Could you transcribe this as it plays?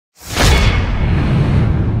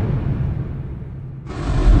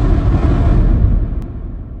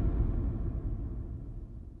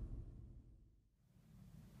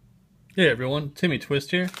Hey everyone, Timmy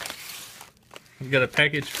Twist here. I've got a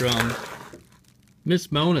package from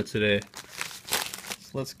Miss Mona today.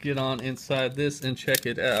 So let's get on inside this and check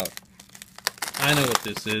it out. I know what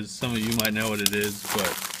this is. Some of you might know what it is, but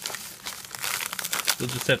you'll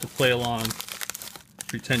just have to play along.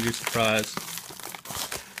 Pretend you're surprised.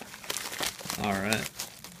 Alright.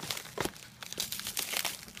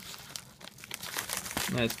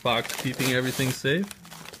 Nice box keeping everything safe.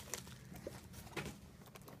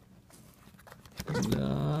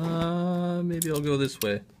 Maybe I'll go this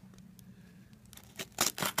way.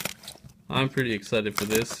 I'm pretty excited for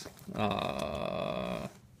this. I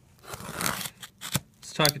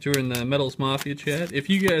was talking to her in the Metals Mafia chat. If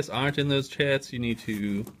you guys aren't in those chats, you need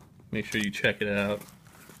to make sure you check it out.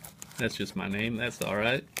 That's just my name. That's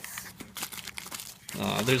alright.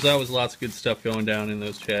 There's always lots of good stuff going down in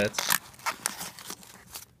those chats.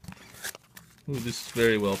 Ooh, this is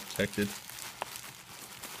very well protected.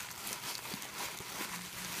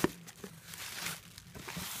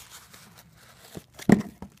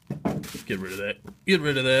 Get rid of that. Get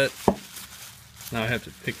rid of that. Now I have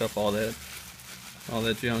to pick up all that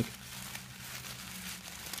junk.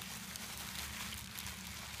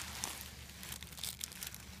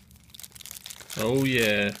 Oh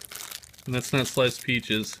yeah. And that's not sliced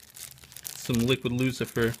peaches. Some Liquid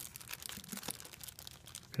Lucifer.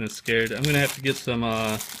 Kind of scared. I'm gonna have to get some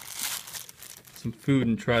food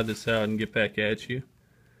and try this out and get back at you.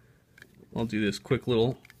 I'll do this quick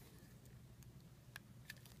little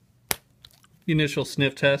initial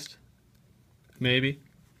sniff test, maybe,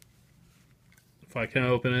 if I can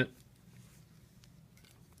open it.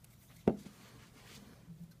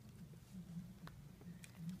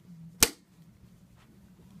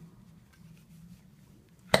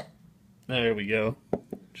 There we go.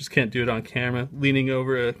 Just can't do it on camera, leaning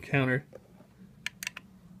over a counter.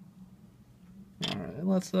 Alright,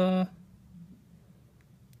 let's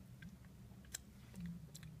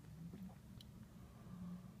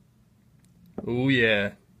oh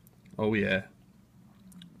yeah. Oh yeah.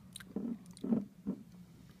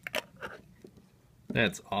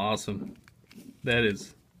 That's awesome.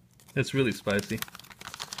 That's really spicy.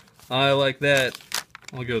 I like that.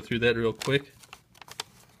 I'll go through that real quick.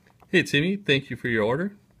 Hey Timmy, thank you for your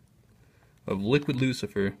order of Liquid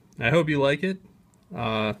Lucifer. I hope you like it.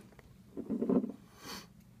 No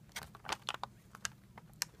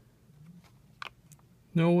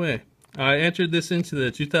way. I entered this into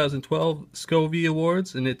the 2012 Scovie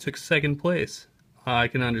Awards and it took second place. I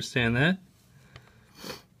can understand that.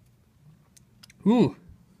 Ooh.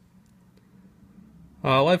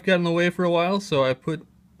 Life got in the way for a while, so I put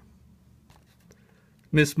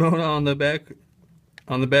Miss Mona on the back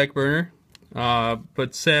burner.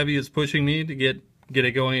 But Savvy is pushing me to get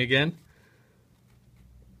it going again.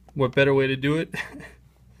 What better way to do it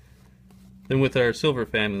than with our silver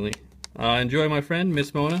family? Enjoy, my friend,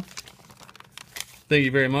 Miss Mona. Thank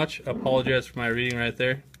you very much. I apologize for my reading right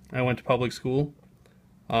there. I went to public school.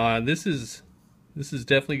 This is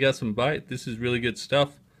definitely got some bite. This is really good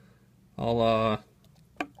stuff. I'll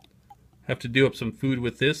have to do up some food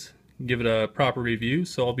with this, give it a proper review,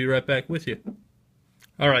 so I'll be right back with you.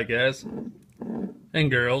 Alright guys and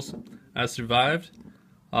girls, I survived.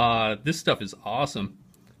 This stuff is awesome.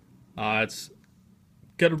 It's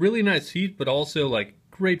got a really nice heat, but also like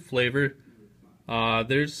great flavor.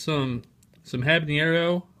 There's some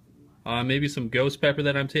habanero, maybe some ghost pepper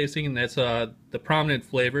that I'm tasting, and that's the prominent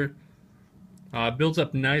flavor. Builds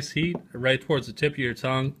up nice heat right towards the tip of your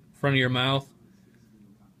tongue, front of your mouth.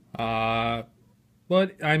 But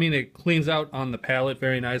I mean, it cleans out on the palate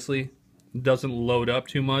very nicely. It doesn't load up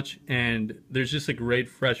too much, and there's just a great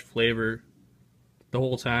fresh flavor the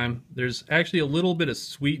whole time. There's actually a little bit of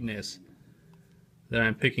sweetness that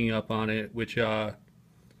I'm picking up on it, which kind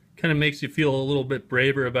of makes you feel a little bit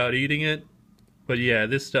braver about eating it. But yeah,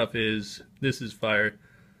 this is fire.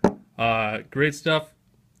 Great stuff.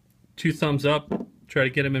 2 thumbs up. Try to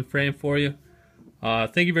get them in frame for you.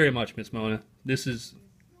 Thank you very much, Miss Mona. This is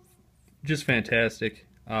just fantastic.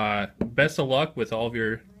 Best of luck with all of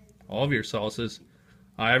your sauces.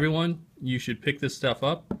 Everyone, you should pick this stuff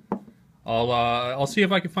up. I'll see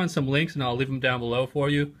if I can find some links and I'll leave them down below for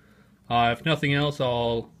you. If nothing else,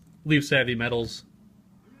 I'll leave Savvy Metals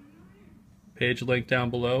page link down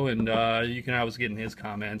below, and you can always get in his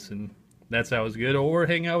comments, and that's always good. Or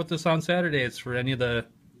hang out with us on Saturdays for any of the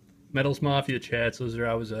Metals Mafia chats. Those are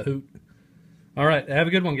always a hoot. Alright, have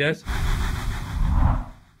a good one, guys.